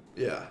happened. Wow.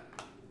 Yeah.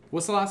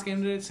 What's the last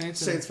game today?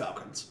 Saints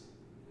Falcons.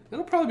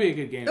 It'll probably be a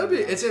good game.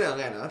 It's in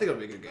Atlanta. I think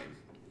it'll be a good game.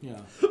 Yeah.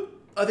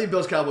 I think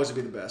Bills Cowboys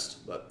would be the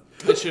best, but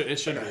it should be.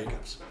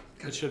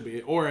 It should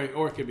be, or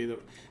it could be the.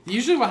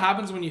 Usually, what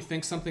happens when you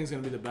think something's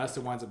going to be the best,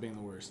 it winds up being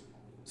the worst.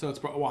 So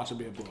watch it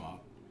be a blowout.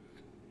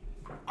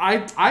 I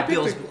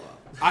picked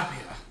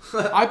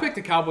I picked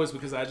the Cowboys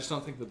because I just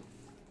don't think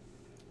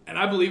and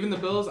I believe in the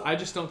Bills. I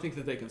just don't think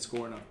that they can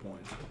score enough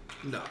points.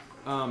 No.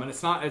 And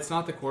it's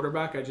not the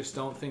quarterback. I just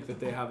don't think that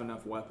they have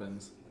enough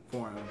weapons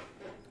for him.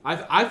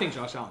 I think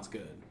Josh Allen's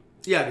good.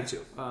 Yeah, me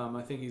too.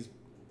 I think he's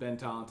been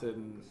talented,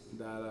 and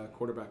that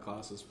quarterback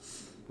class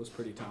was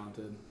pretty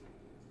talented.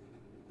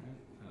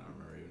 I don't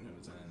remember even who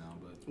was in it now,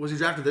 but was he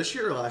drafted this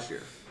year or last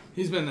year?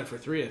 He's been there for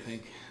 3, I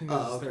think.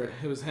 Okay.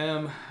 It was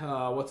him.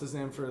 What's his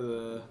name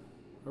for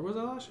or was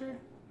that last year?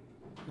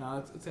 No,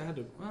 it had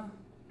to. Well,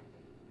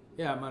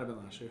 yeah, it might have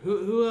been last year.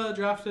 Who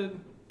drafted?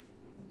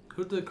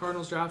 Who did the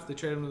Cardinals draft? They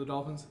traded him to the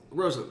Dolphins.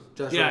 Rosen.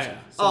 Josh Rosen. Yeah.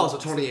 So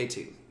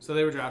 2018. So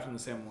they were drafting the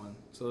same one.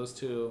 So those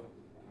two.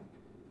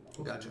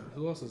 Gotcha.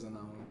 Who else is in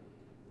that one?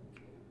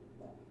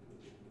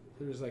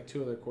 There's like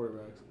 2 other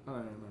quarterbacks. I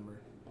don't even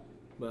remember.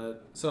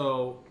 But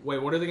so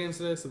wait, what are the games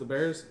today? So the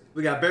Bears.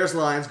 We got Bears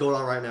Lions going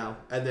on right now,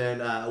 and then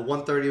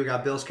 1:30 we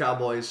got Bills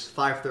Cowboys.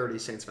 5:30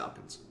 Saints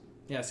Falcons.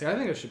 Yeah. See, I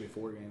think it should be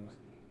 4 games.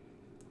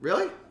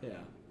 Really? Yeah.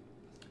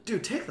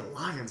 Dude, take the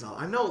Lions out.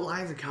 I know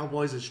Lions and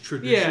Cowboys is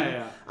tradition.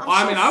 Yeah.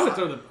 I would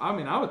throw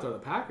the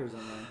Packers in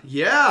there.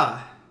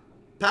 Yeah.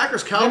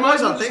 Packers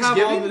Cowboys on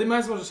Thanksgiving. They might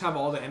as well just have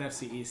all the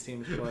NFC East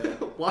teams play.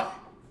 What?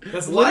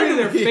 That's literally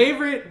their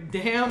favorite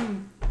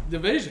damn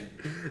division.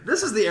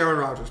 This is the Aaron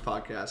Rodgers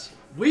podcast.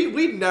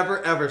 We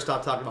never ever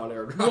stop talking about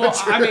Aaron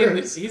Rodgers. Well, I mean,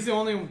 he's the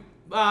only.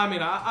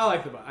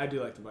 I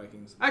do like the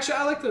Vikings. Actually,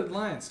 I like the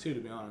Lions too, to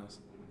be honest.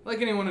 I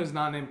like anyone who's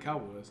not named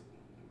Cowboys.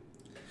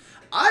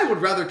 I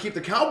would rather keep the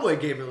Cowboy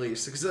game at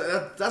least because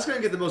that's going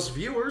to get the most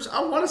viewers.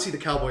 I want to see the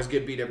Cowboys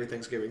get beat every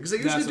Thanksgiving because they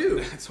usually do.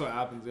 That's what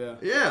happens, yeah.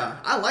 Yeah,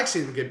 I like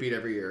seeing them get beat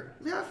every year.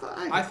 Yeah,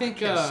 I can't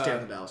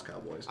stand the Dallas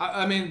Cowboys.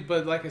 I mean,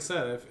 but like I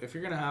said, if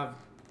you're going to have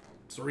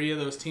 3 of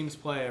those teams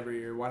play every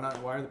year, why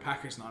not? Why are the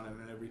Packers not in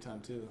it every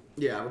time too?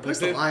 Yeah, replace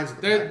the Lions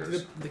with the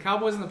Packers. The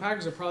Cowboys and the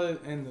Packers are probably,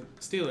 and the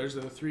Steelers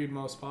are the 3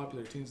 most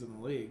popular teams in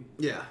the league.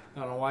 Yeah. I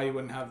don't know why you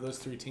wouldn't have those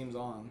 3 teams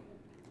on.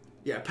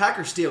 Yeah,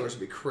 Packers Steelers would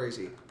be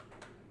crazy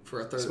for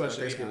a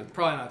Thursday. Yeah,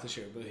 probably not this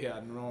year, but yeah,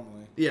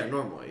 normally. Yeah,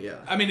 normally, yeah.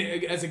 I mean,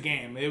 as a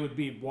game, it would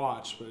be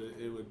watched, but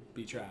it would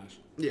be trash.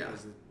 Yeah.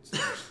 The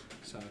Steelers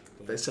suck.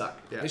 They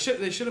suck. Yeah.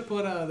 They should have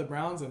put the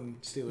Browns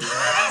and Steelers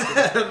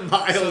on.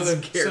 Miles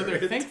and Garrett. So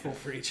they're thankful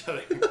for each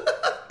other.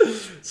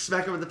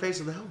 Smack him in the face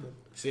with the helmet.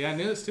 See, I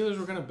knew the Steelers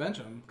were gonna bench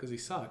him because he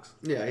sucks.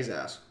 Yeah, he's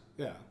ass.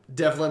 Yeah.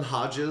 Devlin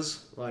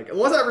Hodges.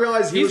 Once I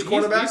realized he was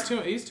quarterback.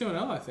 He's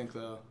 2-0, I think,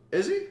 though.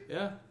 Is he?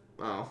 Yeah.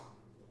 Oh.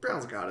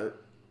 Browns got it.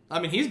 I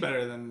mean, he's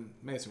better than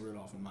Mason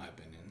Rudolph, in my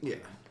opinion. Yeah.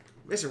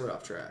 Mason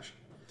Rudolph trash.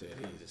 Dude,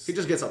 he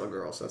just gets on the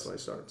girls. That's why he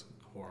starts.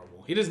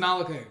 Horrible. He does not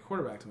look like a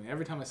quarterback to me.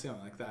 Every time I see him,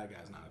 I'm like, that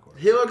guy's not a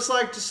quarterback. He looks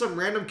like just some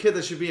random kid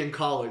that should be in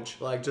college,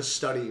 just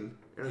studying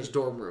in his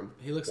dorm room.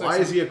 Why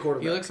is he a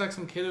quarterback? He looks like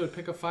some kid who would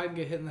pick a fight and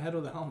get hit in the head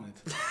with a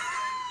helmet.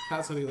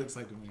 That's what he looks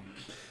like to me.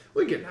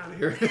 We're getting out of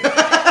here.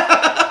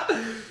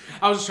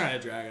 I was just trying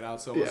to drag it out,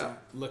 so it wasn't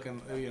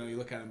looking. You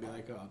look at it and be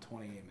like,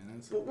 28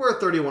 minutes. Well, we're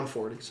at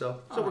 31:40,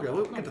 so we're good.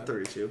 We'll get to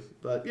 32,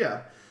 but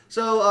yeah.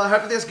 So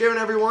happy Thanksgiving,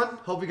 everyone.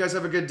 Hope you guys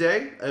have a good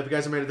day. If you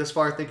guys have made it this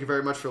far, thank you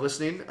very much for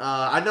listening.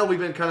 I know we've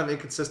been kind of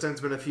inconsistent. It's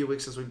been a few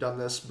weeks since we've done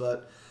this,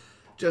 but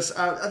just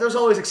there's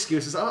always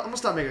excuses. I'm gonna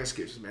stop making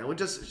excuses, man.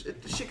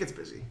 Shit gets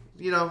busy.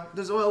 We have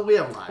lives.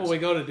 Well, we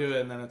go to do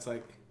it, and then it's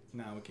like,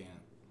 no, we can't.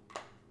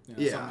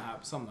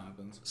 Something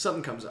happens.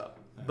 Something comes up.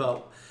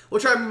 But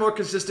we'll try to be more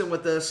consistent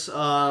with this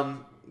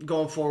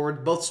going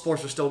forward. Both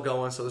sports are still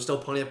going, so there's still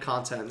plenty of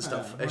content and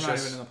stuff. We're not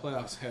even in the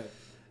playoffs yet.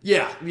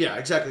 Yeah,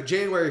 exactly.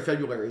 January,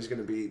 February is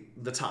going to be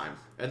the time.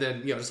 And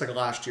then, just like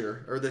last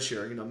year, or this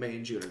year, May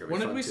and June are going to be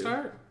When fun did we too.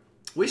 start?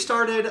 We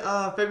started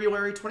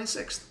February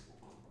 26th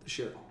this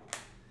year.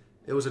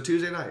 It was a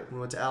Tuesday night. We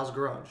went to Al's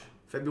Garage.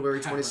 February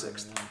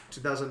 26th,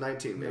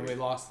 2019, maybe. And then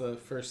we lost the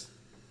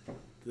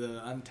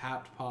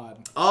untapped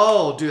pod.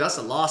 Oh, dude, that's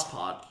a lost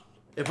pod.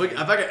 If I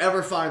could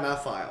ever find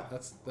that file.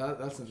 That's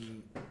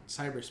in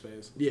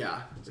cyberspace.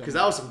 Yeah, because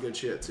that was some good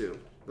shit, too.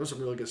 There was some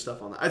really good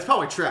stuff on that. It's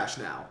probably trash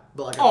now,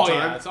 but at the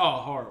time, it's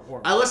all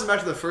horrible. I listened back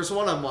to the first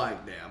one. I'm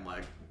like, damn,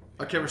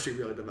 our chemistry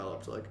really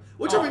developed.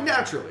 Which I mean,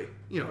 naturally,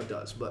 it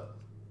does. But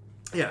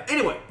yeah.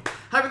 Anyway,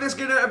 happy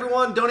Thanksgiving,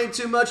 everyone. Don't eat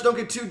too much. Don't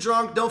get too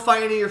drunk. Don't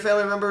fight any of your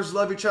family members.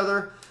 Love each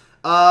other.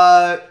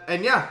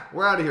 And yeah,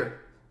 we're out of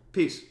here.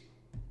 Peace.